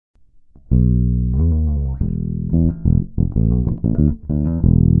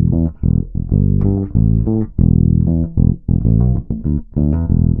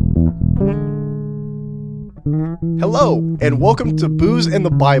Hello, and welcome to Booze and the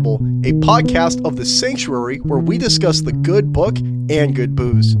Bible, a podcast of the Sanctuary where we discuss the good book and good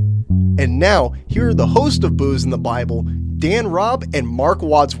booze. And now, here are the hosts of Booze and the Bible, Dan Robb and Mark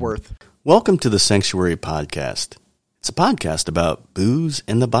Wadsworth. Welcome to the Sanctuary Podcast. It's a podcast about booze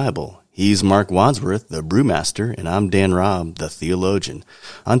and the Bible. He's Mark Wadsworth, the brewmaster, and I'm Dan Robb, the theologian.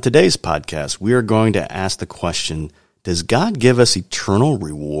 On today's podcast, we are going to ask the question, does God give us eternal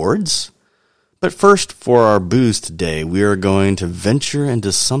rewards? But first, for our booze today, we are going to venture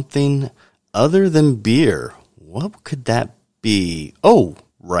into something other than beer. What could that be? Oh,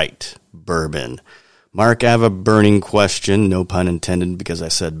 right, bourbon. Mark, I have a burning question, no pun intended because I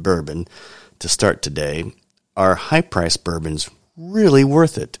said bourbon, to start today. Are high-priced bourbons really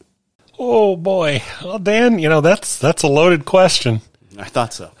worth it? Oh, boy. Well, Dan, that's a loaded question. I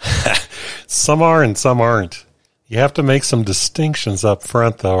thought so. Some are and some aren't. You have to make some distinctions up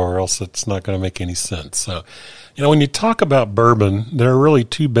front, though, or else it's not going to make any sense. So, when you talk about bourbon, there are really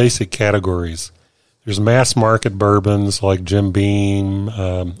two basic categories. There's mass market bourbons like Jim Beam,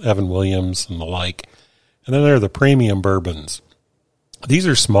 Evan Williams, and the like. And then there are the premium bourbons. These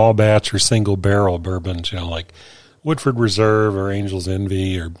are small batch or single barrel bourbons, like Woodford Reserve or Angel's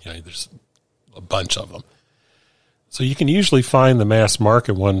Envy, or there's a bunch of them. So you can usually find the mass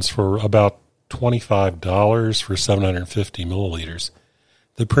market ones for about $25 for 750 milliliters.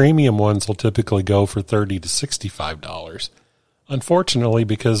 The premium ones will typically go for $30 to $65. Unfortunately,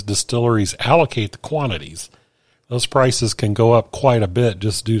 because distilleries allocate the quantities, those prices can go up quite a bit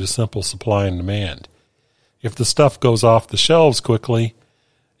just due to simple supply and demand. If the stuff goes off the shelves quickly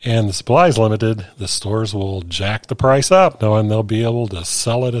and the supply is limited, the stores will jack the price up, knowing they'll be able to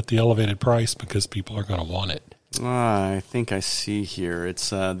sell it at the elevated price because people are going to want it. I think I see here. It's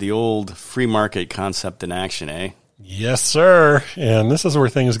the old free market concept in action, eh? Yes, sir. And this is where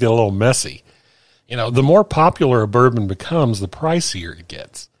things get a little messy. The more popular a bourbon becomes, the pricier it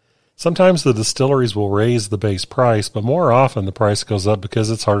gets. Sometimes the distilleries will raise the base price, but more often the price goes up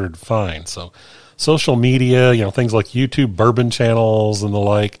because it's harder to find. So social media, things like YouTube bourbon channels and the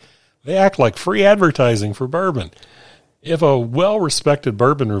like, they act like free advertising for bourbon. If a well-respected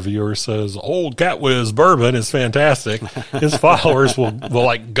bourbon reviewer says, Old Catwiz bourbon is fantastic, his followers will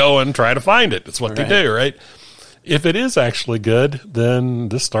go and try to find it. That's what they do, right? If it is actually good, then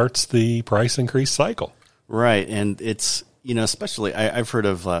this starts the price increase cycle. Right, and it's, especially, I've heard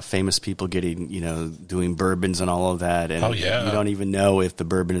of famous people getting, doing bourbons and all of that, and you don't even know if the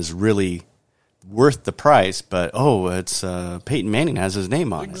bourbon is really worth the price, but it's Peyton Manning has his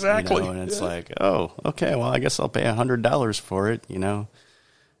name on it, and it's like, oh, okay, well, I guess I'll pay $100 for it,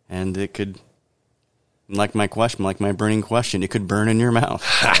 and it could, like my burning question, it could burn in your mouth,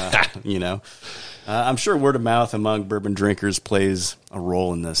 I'm sure word of mouth among bourbon drinkers plays a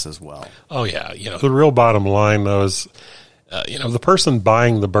role in this as well. Oh yeah, the real bottom line though is, the person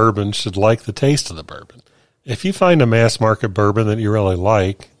buying the bourbon should like the taste of the bourbon. If you find a mass market bourbon that you really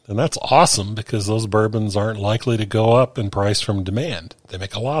like, and that's awesome because those bourbons aren't likely to go up in price from demand. They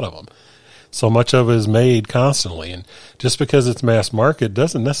make a lot of them. So much of it is made constantly. And just because it's mass market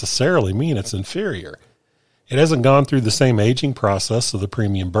doesn't necessarily mean it's inferior. It hasn't gone through the same aging process of the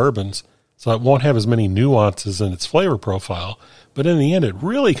premium bourbons, so it won't have as many nuances in its flavor profile. But in the end, it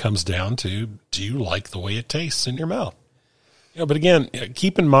really comes down to, do you like the way it tastes in your mouth? But again,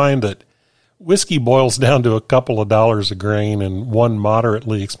 keep in mind that whiskey boils down to a couple of dollars a grain in one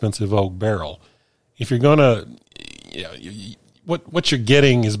moderately expensive oak barrel. If you're going to, what you're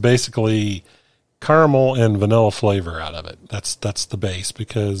getting is basically caramel and vanilla flavor out of it. That's the base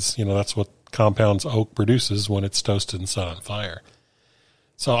because, that's what compounds oak produces when it's toasted and set on fire.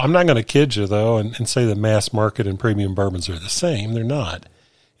 So I'm not going to kid you, though, and say that mass market and premium bourbons are the same. They're not.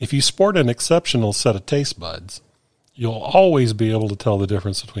 If you sport an exceptional set of taste buds, you'll always be able to tell the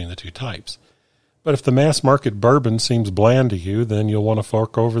difference between the two types. But if the mass market bourbon seems bland to you, then you'll want to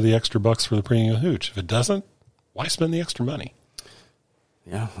fork over the extra bucks for the premium hooch. If it doesn't, why spend the extra money?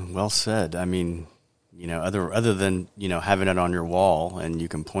 Yeah, well said. I mean, other than, having it on your wall and you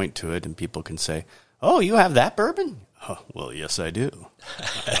can point to it and people can say, oh, you have that bourbon? Oh, well, yes, I do.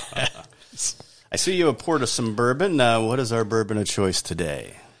 I see you have poured us some bourbon. What is our bourbon of choice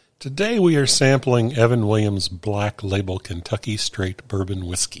today? Today we are sampling Evan Williams Black Label Kentucky Straight Bourbon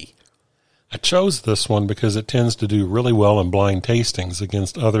Whiskey. I chose this one because it tends to do really well in blind tastings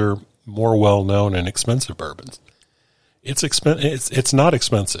against other more well-known and expensive bourbons. It's not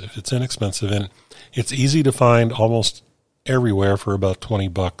expensive. It's inexpensive, and it's easy to find almost everywhere for about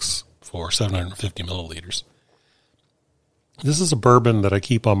 $20 for 750 milliliters. This is a bourbon that I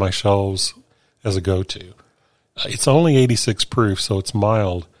keep on my shelves as a go-to. It's only 86 proof, so it's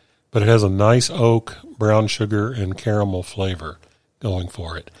mild, but it has a nice oak, brown sugar, and caramel flavor going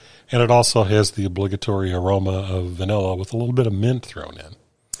for it. And it also has the obligatory aroma of vanilla with a little bit of mint thrown in.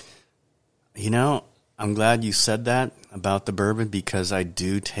 You know, I'm glad you said that about the bourbon because I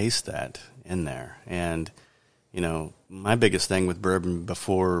do taste that in there. And, you know, my biggest thing with bourbon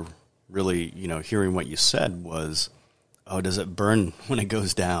before really, you know, hearing what you said was, oh, does it burn when it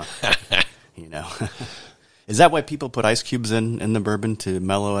goes down? You know, is that why people put ice cubes in the bourbon to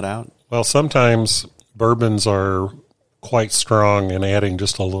mellow it out? Well, sometimes bourbons are quite strong, and adding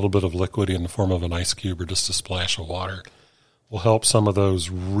just a little bit of liquid in the form of an ice cube or just a splash of water will help some of those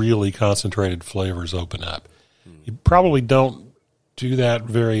really concentrated flavors open up. You probably don't do that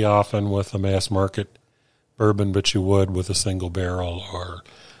very often with a mass market bourbon, but you would with a single barrel or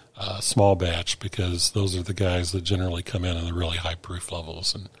a small batch, because those are the guys that generally come in the really high proof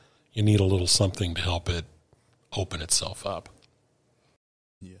levels, and you need a little something to help it open itself up.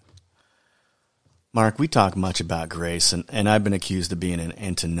 Yeah. Mark, we talk much about grace, and I've been accused of being an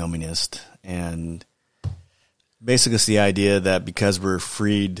antinomianist, and basically it's the idea that because we're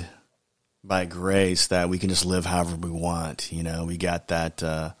freed by grace that we can just live however we want. You know, we got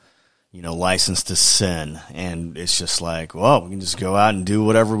that, license to sin, and it's just like, well, we can just go out and do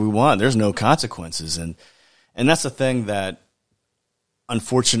whatever we want. There's no consequences. And that's the thing that,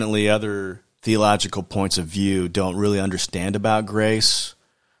 unfortunately, other theological points of view don't really understand about grace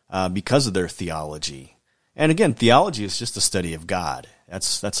because of their theology. And again, theology is just a study of God.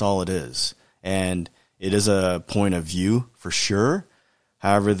 That's all it is. And it is a point of view for sure.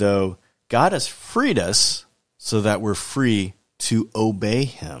 However, though, God has freed us so that we're free to obey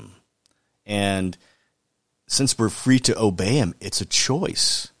him. And since we're free to obey him, it's a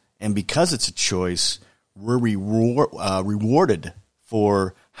choice. And because it's a choice, we're rewarded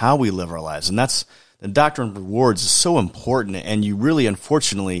for how we live our lives. And that's the doctrine of rewards is so important. And you really,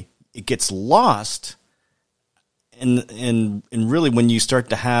 unfortunately, it gets lost. And really, when you start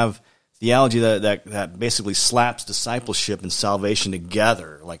to have theology that basically slaps discipleship and salvation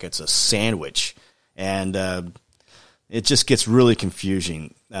together like it's a sandwich, and it just gets really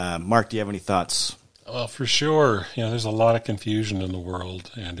confusing. Mark, do you have any thoughts? Well, for sure. There's a lot of confusion in the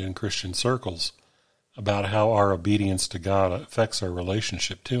world and in Christian circles about how our obedience to God affects our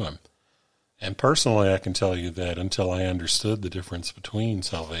relationship to him. And personally, I can tell you that until I understood the difference between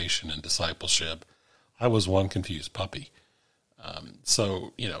salvation and discipleship, I was one confused puppy.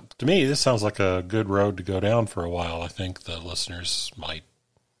 So, to me, this sounds like a good road to go down for a while. I think the listeners might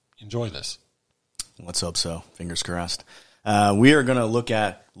enjoy this. Let's hope so. Fingers crossed. We are going to look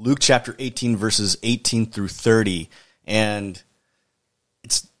at Luke chapter 18, verses 18 through 30. And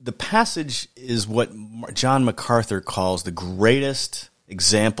the passage is what John MacArthur calls the greatest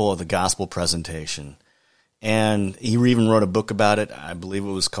example of the gospel presentation. And he even wrote a book about it. I believe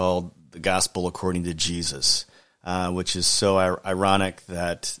it was called The Gospel According to Jesus. Which is so ironic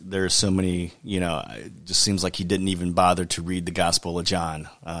that there's so many, it just seems like he didn't even bother to read the Gospel of John.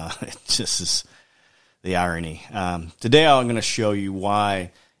 It just is the irony. Today I'm going to show you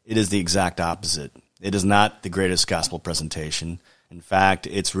why it is the exact opposite. It is not the greatest gospel presentation. In fact,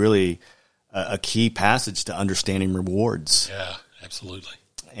 it's really a key passage to understanding rewards. Yeah, absolutely.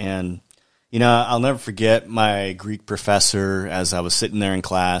 And I'll never forget my Greek professor as I was sitting there in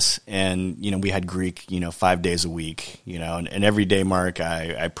class, and, we had Greek, 5 days a week, and every day, Mark,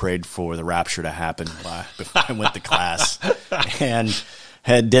 I prayed for the rapture to happen before I went to class, and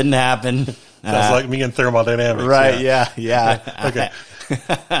it didn't happen. Sounds like me in thermodynamics. Right, yeah. Okay.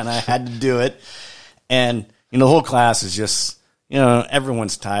 And I had to do it. And, the whole class is just,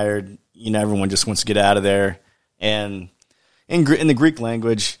 everyone's tired. Everyone just wants to get out of there. And in the Greek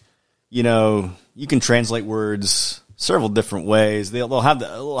language, you can translate words several different ways. They'll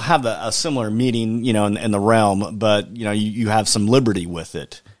have a similar meaning, in the realm, but you have some liberty with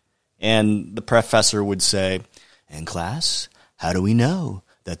it. And the professor would say, "In class, how do we know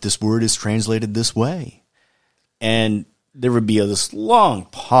that this word is translated this way?" And there would be this long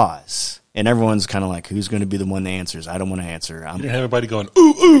pause, and everyone's kind of like, "Who's going to be the one that answers? I don't want to answer." You didn't have everybody going,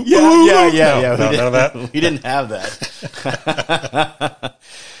 "Ooh, ooh, yeah, ooh, yeah, ooh." yeah, No, yeah. none of that. We didn't have that.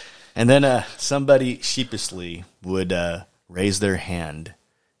 And then somebody sheepishly would raise their hand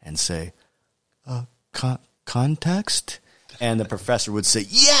and say, "Context?" And the professor would say,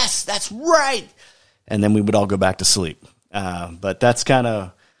 "Yes, that's right." And then we would all go back to sleep. But that's kind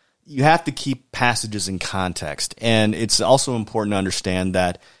of, you have to keep passages in context. And it's also important to understand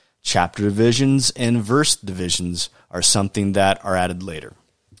that chapter divisions and verse divisions are something that are added later.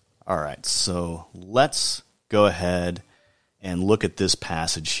 All right, so let's go ahead and look at this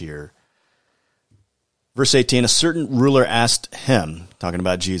passage here. Verse 18, a certain ruler asked him, talking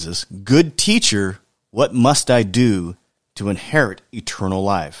about Jesus, "Good teacher, what must I do to inherit eternal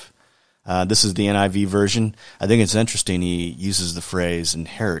life?" This is the NIV version. I think it's interesting he uses the phrase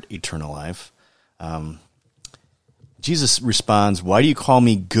inherit eternal life. Jesus responds, "Why do you call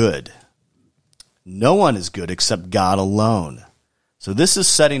me good? No one is good except God alone." So this is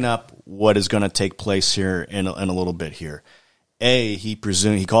setting up what is going to take place here in a little bit here. He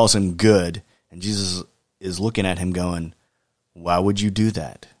calls him good, and Jesus is looking at him going, "Why would you do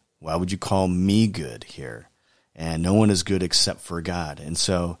that? Why would you call me good here? And no one is good except for God." And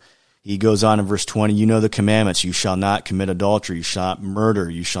so he goes on in verse 20, "You know the commandments. You shall not commit adultery. You shall not murder.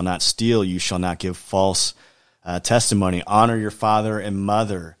 You shall not steal. You shall not give false testimony. Honor your father and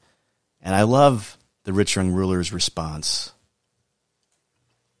mother." And I love the rich young ruler's response.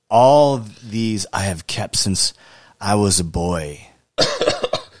 "All these I have kept since I was a boy."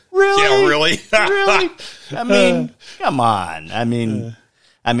 Really? Yeah, really? Really? I mean, come on. I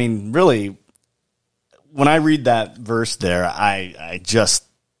mean, really, when I read that verse there, I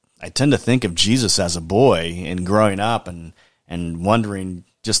tend to think of Jesus as a boy and growing up and wondering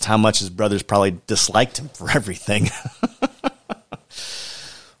just how much his brothers probably disliked him for everything.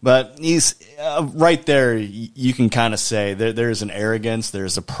 But he's right there. You can kind of say there's an arrogance,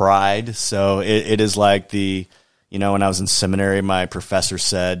 there's a pride. So it is like when I was in seminary, my professor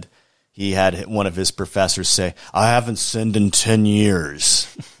said he had one of his professors say, "I haven't sinned in 10 years."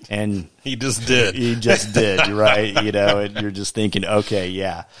 And he just did. He just did, right? And you're just thinking, okay,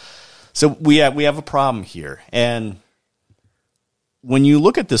 yeah. So we have a problem here. And when you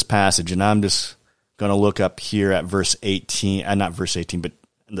look at this passage, and I'm just going to look up here at verse 18, not verse 18, but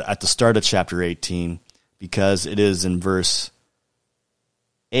at the start of chapter 18, because it is in verse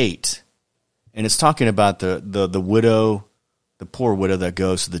 8, and it's talking about the widow, the poor widow that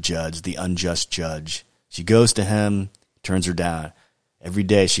goes to the judge, the unjust judge. She goes to him, turns her down. Every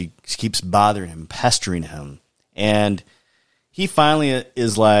day she keeps bothering him, pestering him. And he finally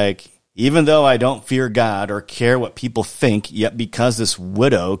is like, "Even though I don't fear God or care what people think, yet because this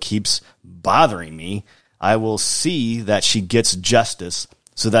widow keeps bothering me, I will see that she gets justice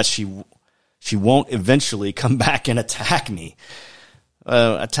so that she won't eventually come back and attack me."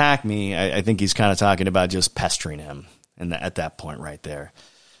 Attack me, I think he's kind of talking about just pestering him at that point right there.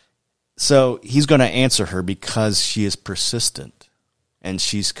 So he's going to answer her because she is persistent and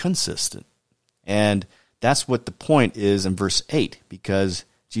she's consistent. And that's what the point is in verse 8, because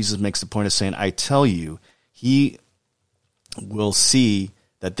Jesus makes the point of saying, "I tell you, he will see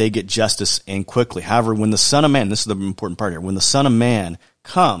that they get justice and quickly. However, when the Son of Man," this is the important part here, "when the Son of Man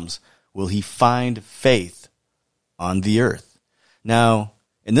comes, will he find faith on the earth?" Now,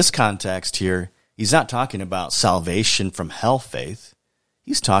 in this context here, he's not talking about salvation from hell faith.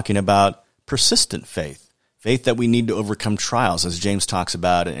 He's talking about persistent faith, faith that we need to overcome trials, as James talks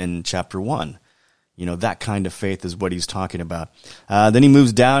about in chapter 1. That kind of faith is what he's talking about. Then he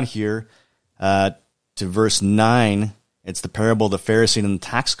moves down here to verse 9. It's the parable of the Pharisee and the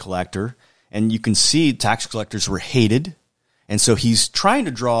tax collector. And you can see tax collectors were hated. And so he's trying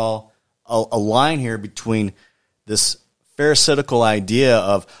to draw a line here between this Pharisaical idea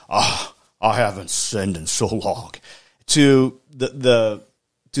of, I haven't sinned in so long, to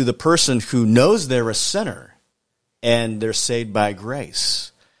the person who knows they're a sinner and they're saved by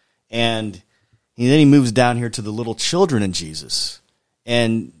grace. And then he moves down here to the little children in Jesus.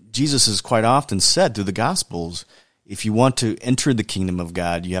 And Jesus has quite often said through the Gospels, if you want to enter the kingdom of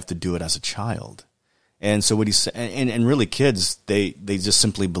God, you have to do it as a child. And so what he's and really kids, they just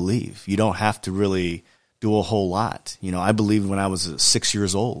simply believe. You don't have to really do a whole lot. I believed when I was 6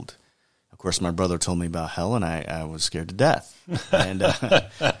 years old. Of course, my brother told me about hell, and I was scared to death. And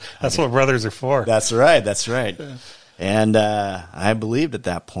that's what brothers are for. That's right. That's right. And I believed at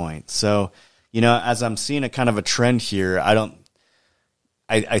that point. So, as I'm seeing a kind of a trend here,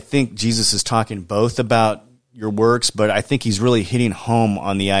 I think Jesus is talking both about your works, but I think he's really hitting home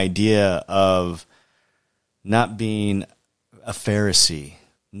on the idea of not being a Pharisee,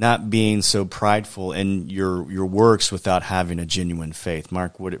 not being so prideful in your works without having a genuine faith.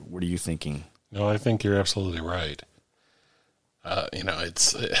 Mark, what are you thinking? No, I think you're absolutely right.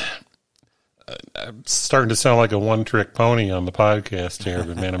 It's I'm starting to sound like a one-trick pony on the podcast here,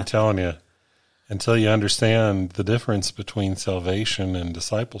 but man, I'm telling you, until you understand the difference between salvation and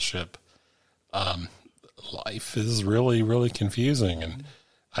discipleship, life is really, really confusing. And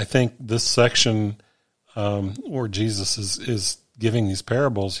I think this section where Jesus is giving these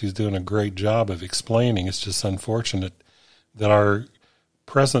parables, he's doing a great job of explaining. It's just unfortunate that our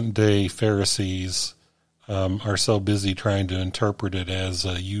present-day Pharisees are so busy trying to interpret it as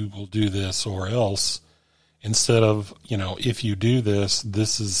you will do this or else, instead of, if you do this,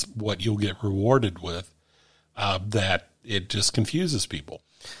 this is what you'll get rewarded with, that it just confuses people.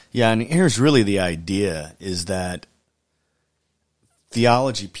 Yeah, and here's really the idea is that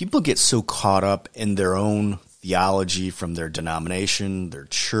theology, people get so caught up in their own theology from their denomination, their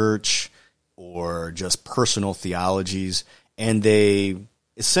church, or just personal theologies, and they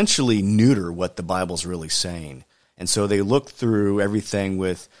essentially neuter what the Bible's really saying. And so they look through everything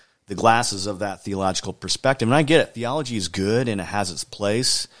with the glasses of that theological perspective. And I get it. Theology is good and it has its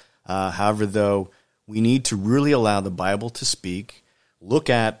place. However, though, we need to really allow the Bible to speak, look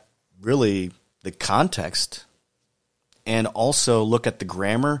at really the context, and also look at the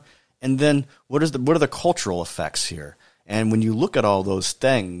grammar, and then what are the cultural effects here? And when you look at all those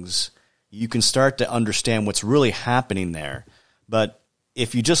things, you can start to understand what's really happening there. But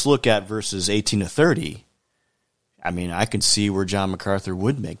if you just look at verses 18 to 30, I can see where John MacArthur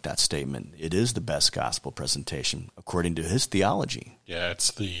would make that statement. It is the best gospel presentation according to his theology. Yeah,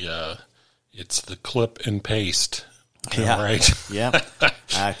 it's the clip and paste. Yeah, right. Yeah,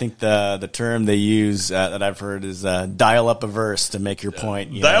 I think the term they use that I've heard is dial up a verse to make your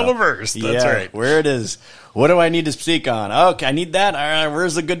point. Dial a verse. That's right. Where it is. What do I need to speak on? Okay, I need that. All right,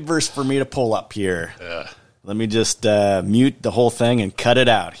 where's a good verse for me to pull up here? Yeah. Let me just mute the whole thing and cut it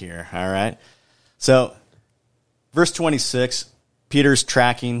out here. All right. So, verse 26, Peter's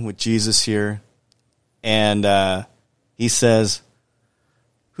tracking with Jesus here, and he says,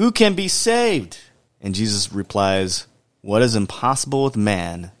 "Who can be saved?" And Jesus replies, "What is impossible with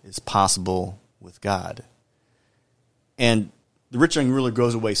man is possible with God." And the rich young ruler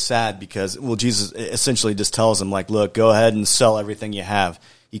goes away sad because, Jesus essentially just tells him, look, go ahead and sell everything you have.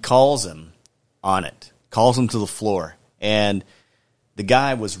 He calls him on it, calls him to the floor. And the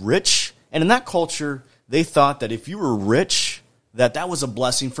guy was rich. And in that culture, they thought that if you were rich, that was a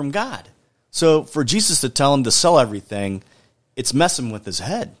blessing from God. So for Jesus to tell him to sell everything, it's messing with his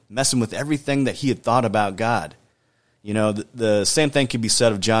head, messing with everything that he had thought about God. The same thing could be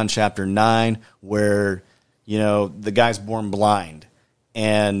said of John chapter 9, where, the guy's born blind.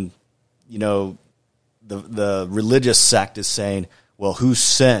 And, the religious sect is saying, well, whose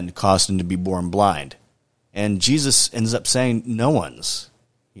sin caused him to be born blind? And Jesus ends up saying, no one's.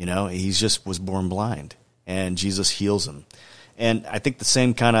 He just was born blind. And Jesus heals him. And I think the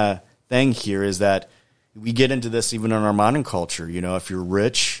same kind of thing here is that we get into this even in our modern culture. If you're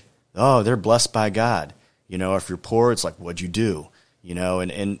rich, they're blessed by God. If you're poor, it's like, what'd you do?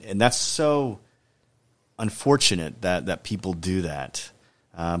 And that's so unfortunate that people do that.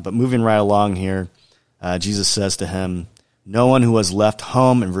 But moving right along here, Jesus says to him, "No one who has left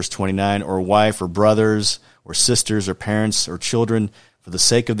home," in verse 29, "or wife or brothers or sisters or parents or children for the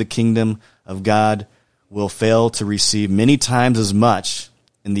sake of the kingdom of God will fail to receive many times as much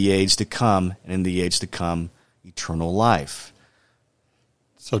in the age to come, and in the age to come, eternal life."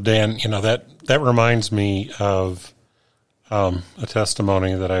 So, Dan, that reminds me of a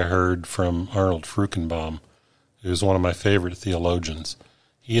testimony that I heard from Arnold Frukenbaum, who's one of my favorite theologians.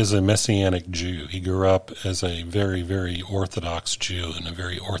 He is a Messianic Jew. He grew up as a very, very Orthodox Jew in a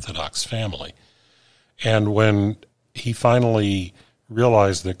very Orthodox family. And when he finally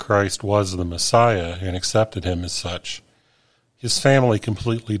realized that Christ was the Messiah and accepted him as such, his family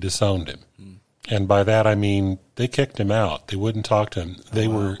completely disowned him. And by that I mean they kicked him out. They wouldn't talk to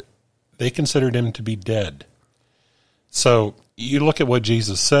him. They considered him to be dead. So you look at what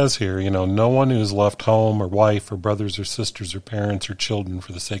Jesus says here, no one who has left home or wife or brothers or sisters or parents or children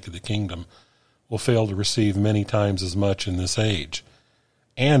for the sake of the kingdom will fail to receive many times as much in this age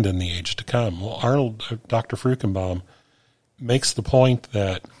and in the age to come. Well, Dr. Frukenbaum makes the point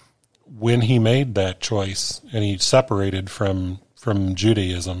that when he made that choice and he separated from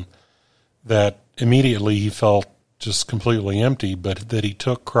Judaism, that immediately he felt just completely empty, but that he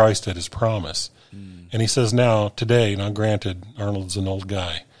took Christ at his promise. And he says today, granted, Arnold's an old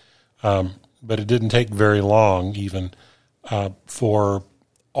guy, but it didn't take very long even for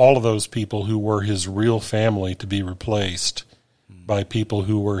all of those people who were his real family to be replaced by people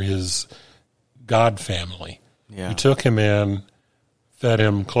who were his God family. Yeah. Who took him in, fed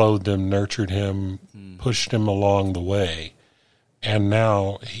him, clothed him, nurtured him, pushed him along the way. And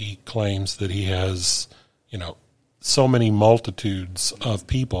now he claims that he has, so many multitudes of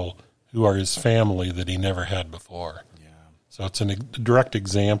people who are his family that he never had before. Yeah. So it's a direct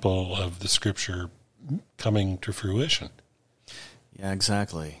example of the Scripture coming to fruition. Yeah,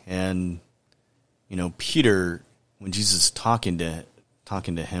 exactly. And, Peter, when Jesus is talking to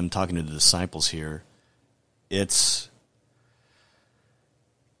the disciples here,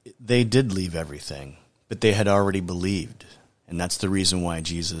 they did leave everything. But they had already believed, and that's the reason why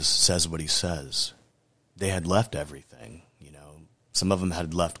Jesus says what he says. They had left everything, you know. Some of them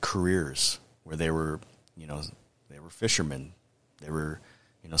had left careers where they were, you know, they were fishermen. They were,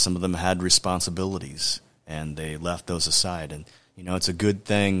 you know, some of them had responsibilities, and they left those aside. And, you know, it's a good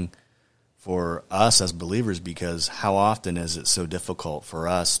thing for us as believers, because how often is it so difficult for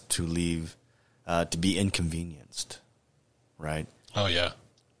us to leave, to be inconvenienced, right? Oh, yeah.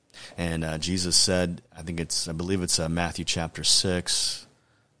 And Jesus said, I believe it's Matthew chapter 6,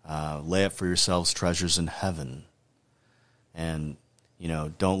 lay up for yourselves treasures in heaven. And, you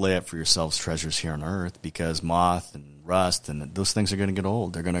know, don't lay up for yourselves treasures here on earth, because moth and rust and those things are going to get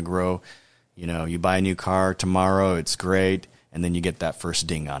old. They're going to grow. You know, you buy a new car tomorrow, it's great, and then you get that first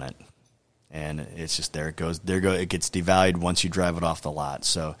ding on it. And it's just there it goes. It gets devalued once you drive it off the lot.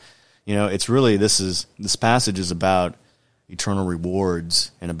 So, you know, it's really, this passage is about eternal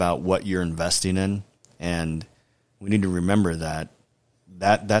rewards and about what you're investing in. And we need to remember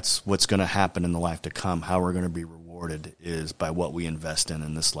that's what's going to happen in the life to come. How we're going to be rewarded is by what we invest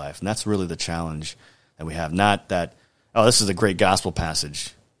in this life. And that's really the challenge that we have. Not that, oh, this is a great gospel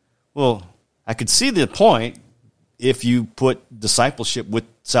passage. Well, I could see the point. If you put discipleship with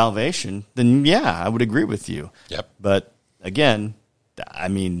salvation, then yeah, I would agree with you. Yep. But again, I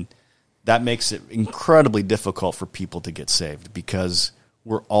mean, that makes it incredibly difficult for people to get saved, because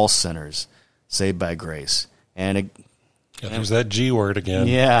we're all sinners, saved by grace. And there's that G word again.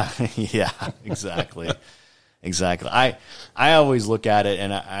 Yeah, yeah, exactly. Exactly. I always look at it,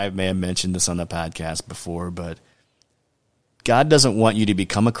 and I may have mentioned this on the podcast before, but God doesn't want you to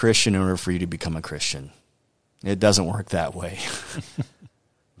become a Christian in order for you to become a Christian. It doesn't work that way.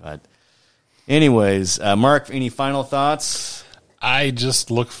 But anyways, Mark, any final thoughts? I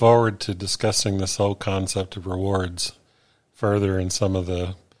just look forward to discussing this whole concept of rewards further in some of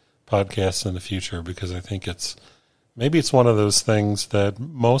the podcasts in the future, because I think it's one of those things that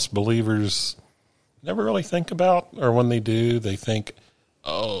most believers never really think about, or when they do, they think,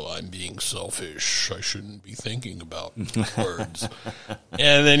 oh, I'm being selfish. I shouldn't be thinking about words.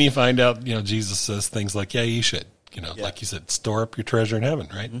 And then you find out, you know, Jesus says things like, yeah, you should, you know, like you said, store up your treasure in heaven,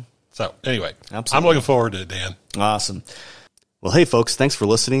 right? Mm-hmm. So anyway, absolutely. I'm looking forward to it, Dan. Awesome. Well, hey, folks, thanks for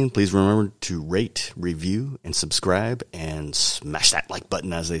listening. Please remember to rate, review, and subscribe, and smash that like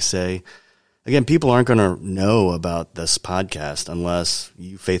button, as they say. Again, people aren't going to know about this podcast unless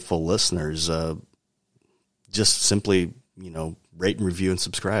you faithful listeners just simply, you know, rate and review and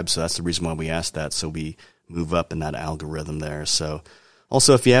subscribe. So that's the reason why we ask that, so we move up in that algorithm there. So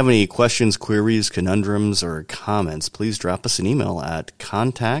also, if you have any questions, queries, conundrums, or comments, please drop us an email at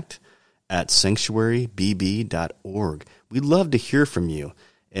contact@sanctuarybb.org. We'd love to hear from you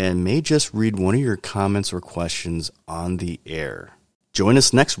and may just read one of your comments or questions on the air. Join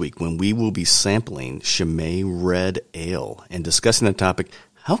us next week when we will be sampling Chimay Red Ale and discussing the topic,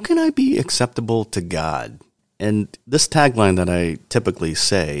 how can I be acceptable to God? And this tagline that I typically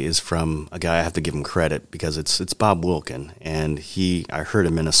say is from a guy, I have to give him credit because it's Bob Wilkin. And I heard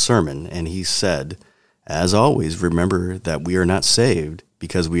him in a sermon, and he said, as always, remember that we are not saved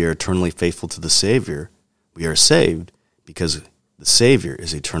because we are eternally faithful to the Savior. We are saved because the Savior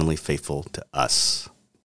is eternally faithful to us.